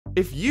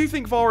If you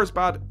think VAR is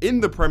bad in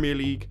the Premier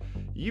League,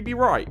 you'd be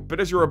right, but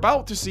as you're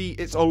about to see,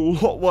 it's a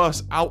lot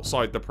worse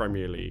outside the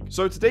Premier League.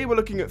 So today we're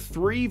looking at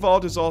 3 VAR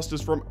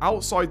disasters from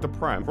outside the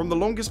Prem, from the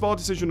longest VAR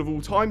decision of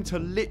all time to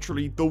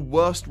literally the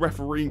worst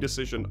refereeing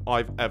decision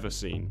I've ever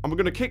seen. And we're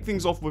going to kick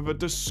things off with a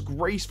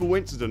disgraceful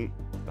incident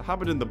that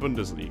happened in the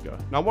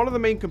Bundesliga. Now, one of the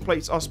main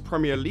complaints us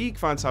Premier League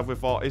fans have with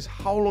VAR is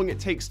how long it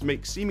takes to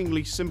make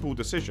seemingly simple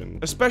decisions,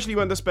 especially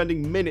when they're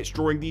spending minutes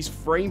drawing these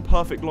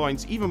frame-perfect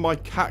lines even my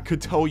cat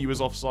could tell you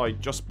is offside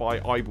just by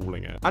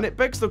eyeballing it. And it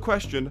begs the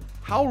question,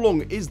 how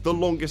long is the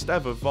longest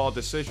ever VAR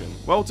decision?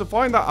 Well, to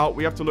find that out,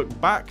 we have to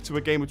look back to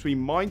a game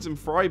between Mainz and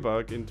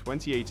Freiburg in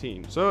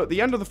 2018. So at the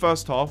end of the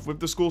first half, with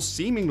the score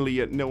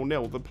seemingly at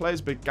 0-0, the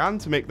players began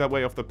to make their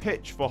way off the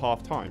pitch for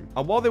half-time.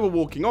 And while they were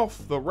walking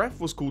off, the ref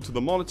was called to the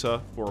monitor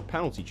for a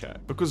penalty check,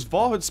 because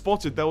VAR had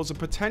spotted there was a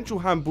potential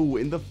handball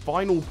in the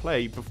final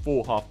play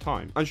before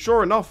half-time. And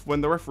sure enough,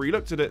 when the referee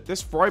looked at it,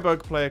 this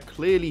Freiburg player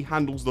clearly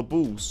handles the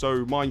ball,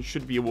 so Mainz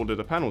should be awarded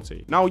a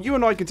penalty. Now, you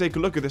and I can take a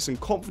look at this and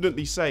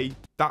confidently say,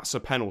 that's a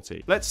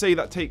penalty. Let's say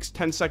that takes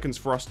 10 seconds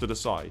for us to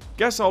decide.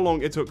 Guess how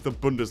long it took the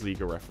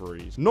Bundesliga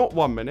referees? Not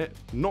 1 minute,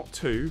 not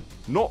 2,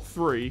 not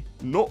 3,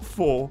 not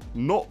 4,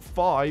 not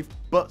 5,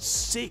 but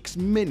 6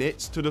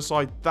 minutes to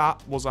decide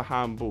that was a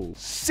handball.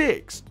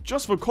 6!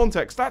 Just for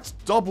context, that's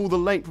double the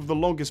length of the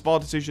longest VAR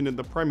decision in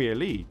the Premier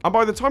League. And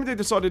by the time they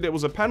decided it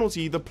was a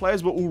penalty, the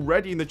players were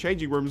already in the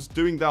changing rooms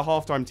doing their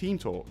halftime team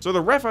talk. So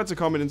the ref had to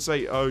come in and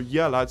say, oh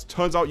yeah lads,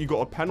 turns out you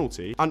got a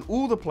penalty. And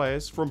all the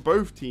players from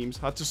both teams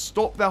had to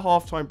stop their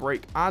halftime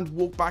break and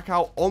walk back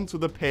out onto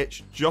the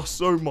pitch just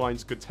so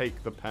Mainz could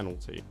take the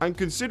penalty. And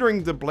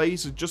considering the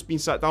Blaze had just been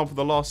sat down for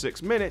the last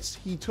 6 minutes,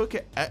 he took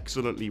it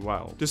excellently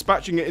well,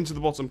 dispatching it into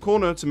the bottom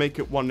corner to make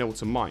it 1-0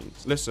 to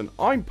Mainz. Listen,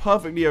 I'm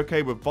perfectly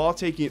okay with VAR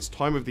taking its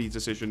time with these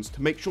decisions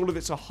to make sure that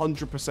it's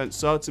 100%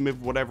 certain with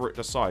whatever it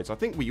decides. I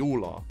think we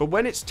all are. But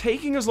when it's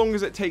taking as long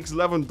as it takes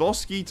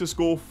Lewandowski to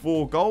score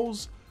 4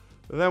 goals,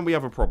 then we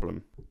have a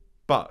problem.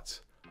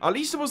 But at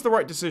least it was the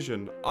right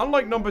decision,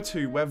 unlike number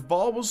 2, where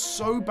VAR was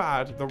so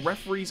bad, the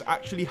referees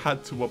actually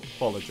had to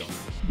apologize.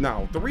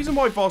 Now, the reason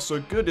why VAR's so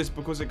good is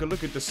because it can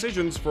look at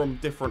decisions from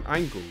different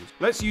angles.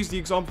 Let's use the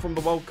example from the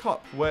World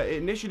Cup, where it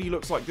initially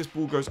looks like this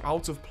ball goes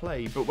out of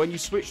play, but when you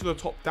switch to the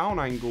top-down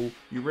angle,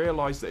 you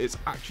realize that it's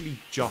actually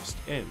just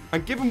in.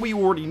 And given we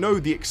already know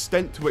the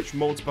extent to which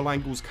multiple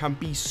angles can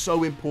be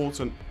so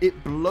important,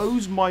 it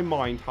blows my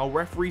mind how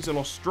referees in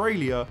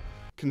Australia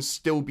can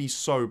still be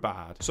so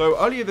bad. So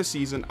earlier this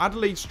season,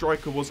 Adelaide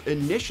striker was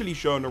initially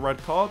shown a red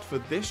card for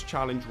this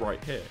challenge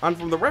right here. And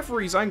from the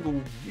referee's angle,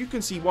 you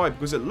can see why,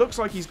 because it looks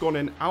like he's gone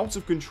in out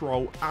of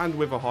control and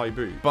with a high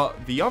boot.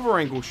 But the other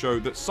angle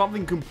showed that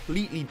something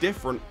completely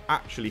different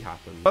actually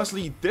happened.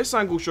 Firstly, this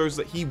angle shows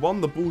that he won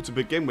the ball to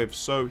begin with,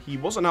 so he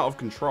wasn't out of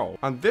control.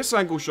 And this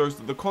angle shows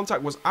that the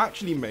contact was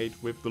actually made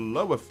with the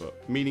lower foot,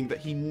 meaning that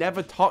he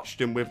never touched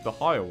him with the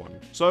higher one.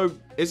 So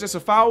is this a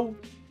foul?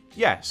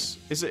 Yes.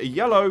 Is it a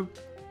yellow?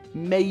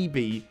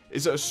 Maybe.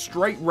 Is it a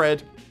straight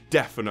red?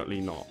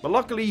 Definitely not. But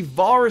luckily,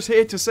 VAR is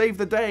here to save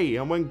the day,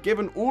 and when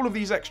given all of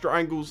these extra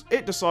angles,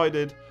 it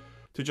decided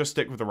to just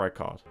stick with the red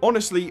card.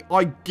 Honestly,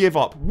 I give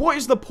up. What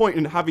is the point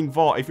in having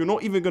VAR if you're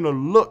not even going to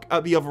look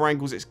at the other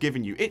angles it's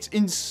giving you? It's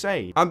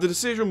insane. And the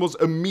decision was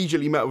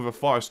immediately met with a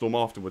firestorm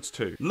afterwards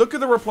too. Look at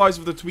the replies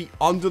of the tweet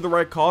under the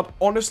red card.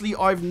 Honestly,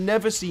 I've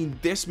never seen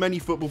this many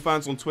football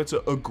fans on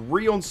Twitter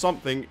agree on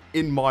something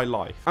in my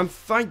life. And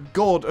thank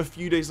God a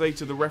few days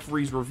later, the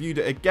referees reviewed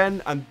it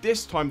again, and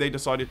this time they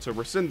decided to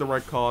rescind the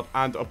red card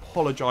and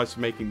apologize for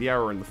making the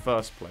error in the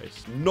first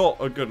place. Not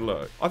a good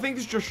look. I think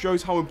this just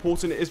shows how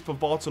important it is for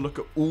VAR to look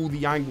at all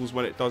the angles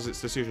when it does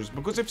its decisions,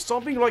 because if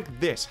something like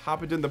this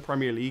happened in the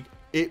Premier League,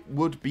 it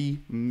would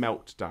be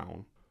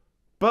meltdown.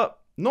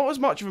 But not as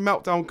much of a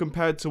meltdown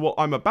compared to what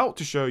I'm about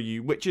to show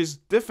you, which is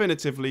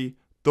definitively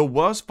the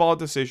worst VAR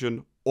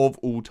decision of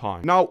all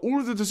time. Now, all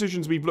of the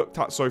decisions we've looked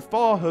at so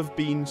far have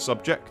been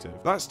subjective.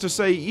 That's to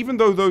say, even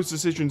though those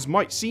decisions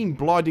might seem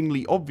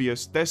blindingly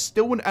obvious, there's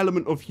still an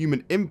element of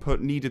human input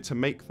needed to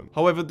make them.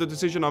 However, the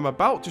decision I'm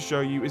about to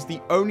show you is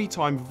the only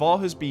time VAR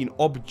has been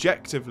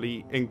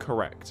objectively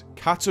incorrect,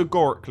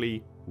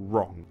 categorically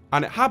wrong.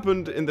 And it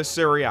happened in the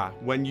Serie A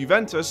when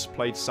Juventus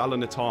played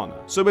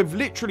Salernitana. So with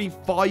literally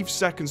 5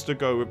 seconds to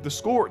go, with the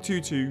score at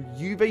 2-2,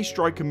 Juve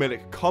striker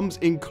Milik comes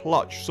in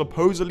clutch,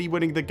 supposedly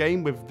winning the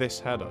game with this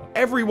header.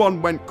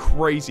 Everyone went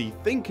crazy,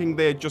 thinking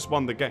they had just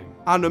won the game.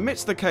 And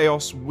amidst the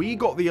chaos, we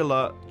got the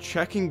alert,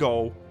 checking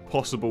goal,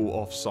 possible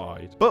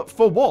offside. But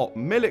for what?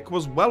 Milik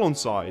was well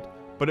onside,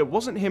 but it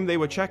wasn't him they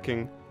were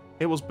checking.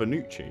 It was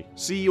Bonucci.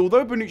 See,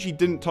 although Bonucci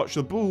didn't touch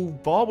the ball,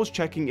 VAR was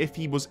checking if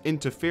he was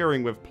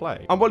interfering with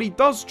play. And while he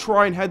does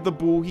try and head the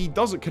ball, he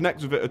doesn't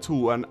connect with it at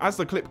all, and as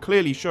the clip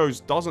clearly shows,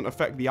 doesn't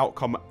affect the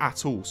outcome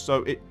at all,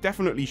 so it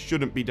definitely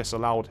shouldn't be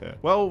disallowed here.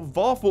 Well,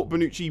 VAR thought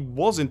Bonucci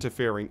was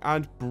interfering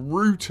and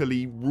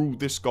brutally ruled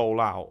this goal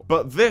out.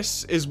 But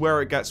this is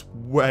where it gets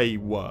way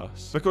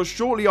worse, because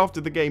shortly after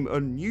the game, a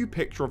new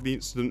picture of the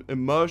incident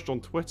emerged on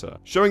Twitter,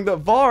 showing that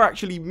VAR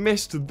actually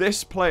missed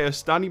this player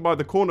standing by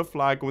the corner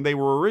flag when they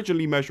were originally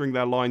intelligently measuring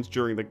their lines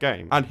during the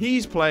game. And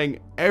he's playing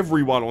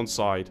everyone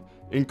onside,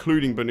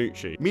 including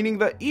Bonucci, meaning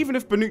that even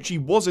if Bonucci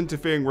was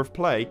interfering with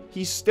play,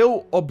 he's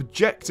still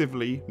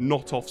objectively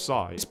not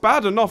offside. It's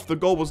bad enough the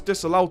goal was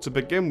disallowed to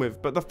begin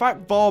with, but the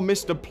fact VAR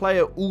missed a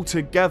player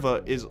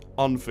altogether is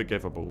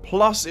unforgivable.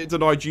 Plus, it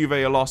denied Juve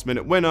a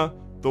last-minute winner,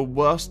 the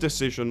worst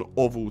decision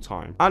of all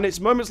time. And it's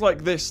moments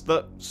like this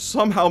that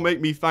somehow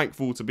make me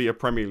thankful to be a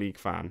Premier League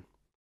fan.